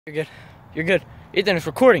You're good. You're good. Ethan, it's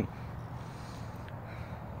recording.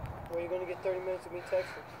 Well, you're gonna get 30 minutes of me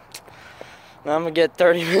texting. Now I'm gonna get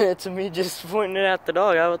 30 minutes of me just pointing it at the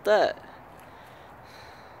dog. How about that?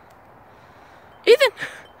 Ethan!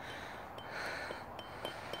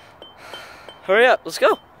 Hurry up, let's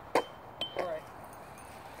go. Alright.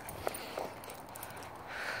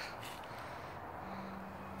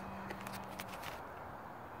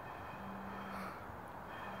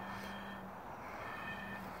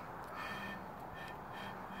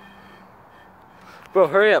 Bro,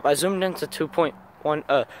 hurry up. I zoomed into 2.1,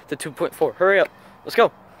 to 2.4. Hurry up. Let's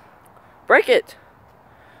go. Break it.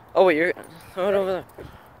 Oh, wait, you're... Throw it over there.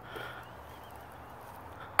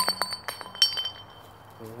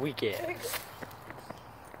 Weak ass.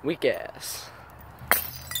 Weak ass.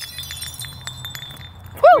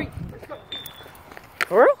 Woo!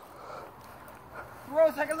 For real? Bro,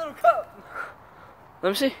 it's like a little cup. Let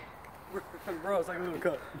me see. Bro, it's like a little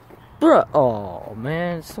cup. Bruh. Oh,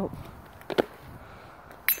 man. So...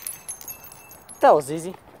 That was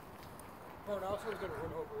easy. Bro, now someone's gonna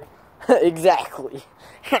run over it. Exactly.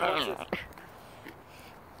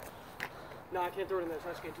 No, I can't throw it in there.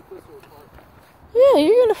 It's getting too close to it. Yeah,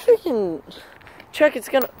 you're gonna freaking check. It's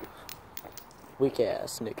gonna weak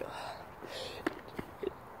ass nigga.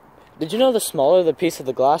 Did you know the smaller the piece of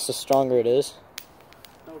the glass, the stronger it is?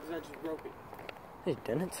 No, because I just broke it. You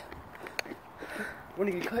didn't. When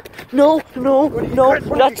did you cut? No, no, When no. you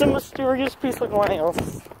cut? That's a mysterious piece of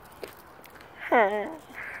glass.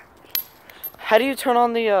 How do you turn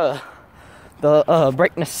on the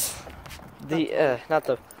brightness? The not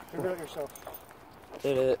the. You're doing it yourself.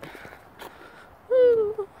 Did it?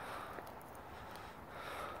 Woo.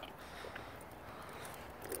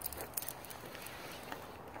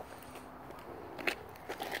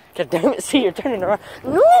 God damn it! See, you're turning around.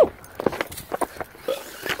 No!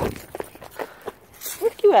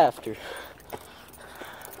 What are you after?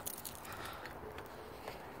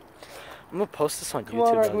 I'm gonna post this on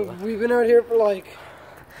YouTube. By the way. We've been out here for like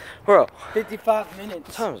Bro, 55 minutes.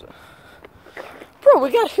 what time is it? Bro,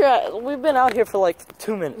 we've been out here for like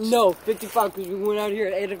 2 minutes. No, 55 because we went out here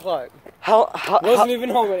at 8 o'clock. How Wasn't even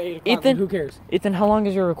home at 8 o'clock. Ethan? Who cares? Ethan, how long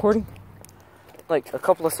is your recording? Like a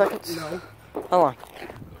couple of seconds? No. How long?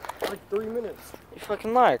 Like 3 minutes. You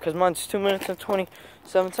fucking liar, because mine's 2 minutes and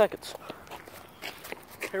 27 seconds.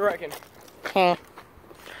 Hey, reckon. Huh.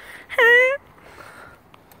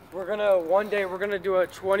 One day we're gonna do a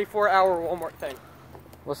 24-hour Walmart thing.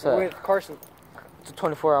 What's that? With Carson. It's a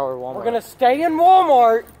 24-hour Walmart. We're gonna stay in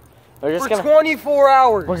Walmart We're just for gonna 24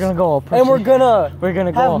 hours. We're gonna go and we're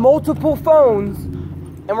gonna go have up. multiple phones,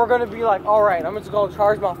 and we're gonna be like, all right, I'm just gonna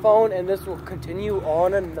charge my phone, and this will continue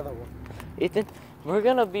on another one. Ethan, we're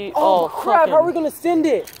gonna be Oh all crap! fucking, How are we gonna send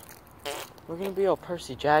it? We're gonna be all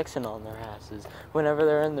Percy Jackson on their asses whenever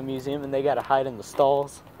they're in the museum and they gotta hide in the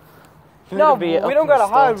stalls. We're No, gonna be we up don't in the gotta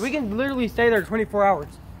hide. stalls. We can literally stay there 24 hours.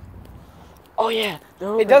 Oh yeah.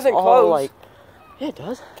 It doesn't all, close. Like, yeah, it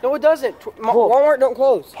does. No, it doesn't. Whoa. Walmart don't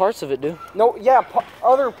close. Parts of it do. No, yeah,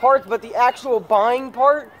 other parts, but the actual buying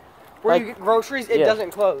part, where Like, you get groceries, it yeah.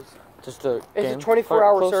 doesn't close. Just the It's a game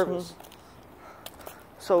 24-hour part service.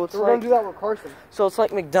 So it's So we're like gonna do that with Carson. So it's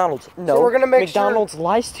like McDonald's. No, we're gonna make McDonald's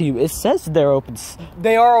lies to you. It says they're open.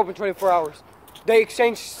 They are open 24 hours. They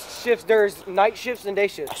exchange shifts. There's night shifts and day I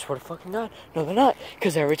shifts. swear to fucking God. No, they're not.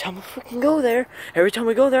 Because every time we fucking go there, every time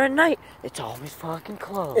we go there at night, it's always fucking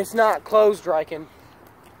closed. It's not closed, Ryken.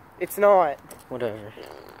 It's not. Whatever.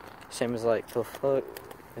 Same as like the fuck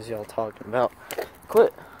is y'all talking about.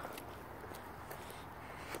 Quit.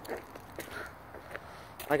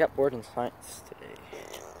 I got bored in science today.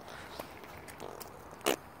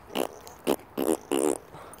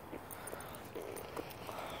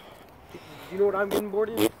 You know what I'm getting bored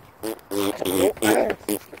in?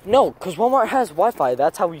 No, because Walmart has Wi-Fi.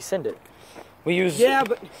 That's how we send it. We use... Yeah,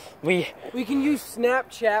 but We we can use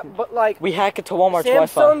Snapchat, but like hack it to Walmart's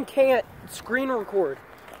Wi-Fi. Samsung can't screen record.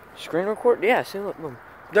 Screen record? Yeah, see, look, boom.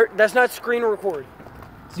 That's not screen record.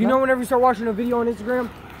 Do you know whenever you start watching a video on Instagram,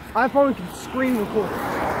 iPhone can screen record.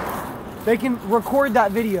 They can record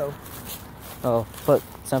that video. Oh, but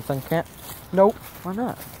Samsung can't? Nope. Why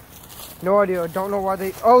not? No idea. Don't know why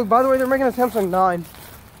they... Oh, by the way, they're making a Samsung 9.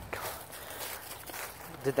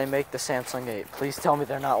 Did they make the Samsung 8? Please tell me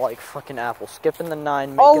they're not like fucking Apple. Skipping the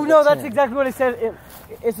 9, Oh, making no, the that's 10. exactly what it said.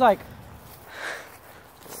 It's like...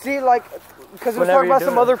 See, like... Because it was Whenever talking about you're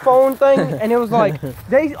some doing other phone thing, and it was like...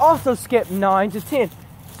 They also skipped 9 to 10.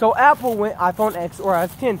 So Apple went iPhone X or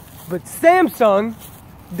S10. But Samsung,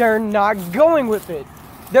 they're not going with it.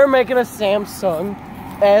 They're making a Samsung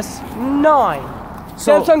S9.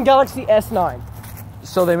 So- Samsung Galaxy S9.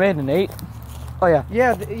 So they made an 8? Oh yeah.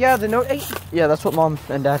 Yeah, the Note 8. Yeah, that's what Mom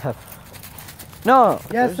and Dad have. No.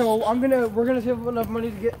 Yeah, so we're gonna save up enough money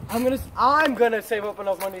to get. I'm gonna save up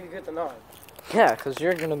enough money to get the 9. Yeah, because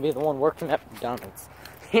you're gonna be the one working at McDonald's.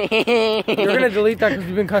 You're gonna delete that because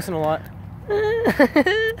you've been cussing a lot.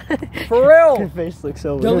 For real. Your face looks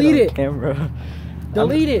so Delete weird it. on camera.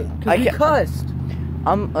 Delete it because we cussed.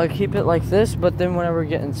 I'm gonna keep it like this, but then whenever we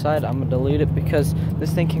get inside, I'm gonna delete it because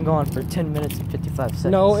this thing can go on for 10 minutes and 55 seconds.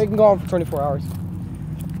 No, it can go on for 24 hours.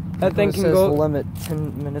 That thing can go. Limit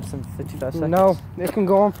 10 minutes and 55 seconds. No, it can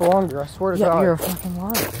go on for longer. I swear to God. You're a fucking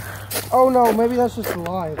liar. Oh no, maybe that's just a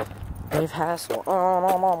lie. Dave Hassel.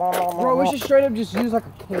 Bro, we should straight up just use like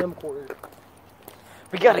a camcorder.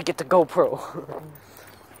 We gotta get the GoPro.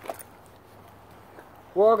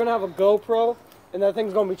 We're all gonna have a GoPro, and that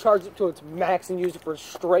thing's gonna be charged up to its max and use it for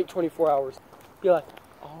straight 24 hours. Be like,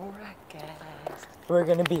 alright guys, we're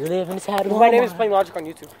gonna be living inside of my name is Playing Logic on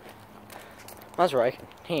YouTube. That's right.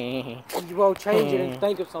 Well, change it and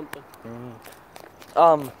think of something.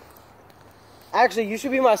 Um, Actually, you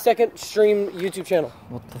should be my second stream YouTube channel.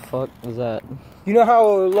 what the fuck was that? You know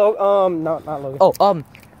how not Logan. Oh,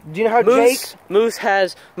 Do you know how Moose, Jake?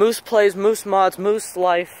 Moose plays, Moose mods, Moose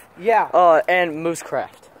life, Yeah. and Moose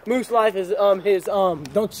craft. Moose Life is his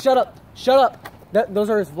don't shut up. Those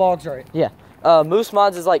are his vlogs, right? Yeah. Moose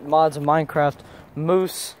mods is like mods of Minecraft.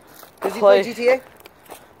 Moose. Does he play GTA?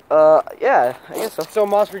 Yeah, I guess so. So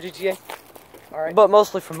mods for GTA. All right. But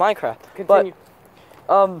mostly for Minecraft. Continue.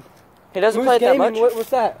 But he doesn't Moose play it that Gaming, much. What's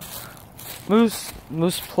that?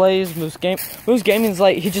 Moose plays, Moose Gaming's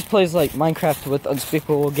like, he just plays like Minecraft with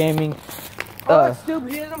Unspeakable Gaming. Oh, that's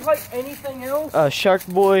stupid. He doesn't play anything else. Shark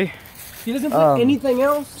Boy. He doesn't play anything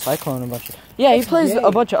else. Cyclone, a bunch of. Yeah, he plays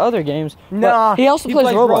a bunch of other games. Nah, he also plays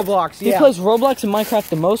Roblox. Yeah. He plays Roblox and Minecraft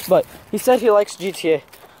the most, but he said he likes GTA.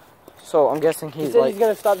 So I'm guessing He said he's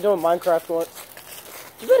gonna stop doing Minecraft once.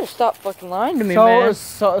 You better stop fucking lying to me, man.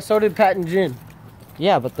 So did Pat and Jin.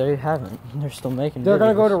 Yeah, but they haven't. They're still making. They're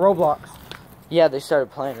gonna videos. go to Roblox. Yeah, they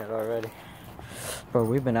started playing it already. Bro,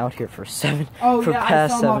 we've been out here for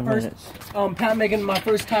past 7 minutes. Pat making my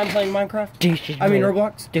first time playing Minecraft. I mean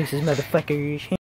Roblox. Deuces, motherfuckers.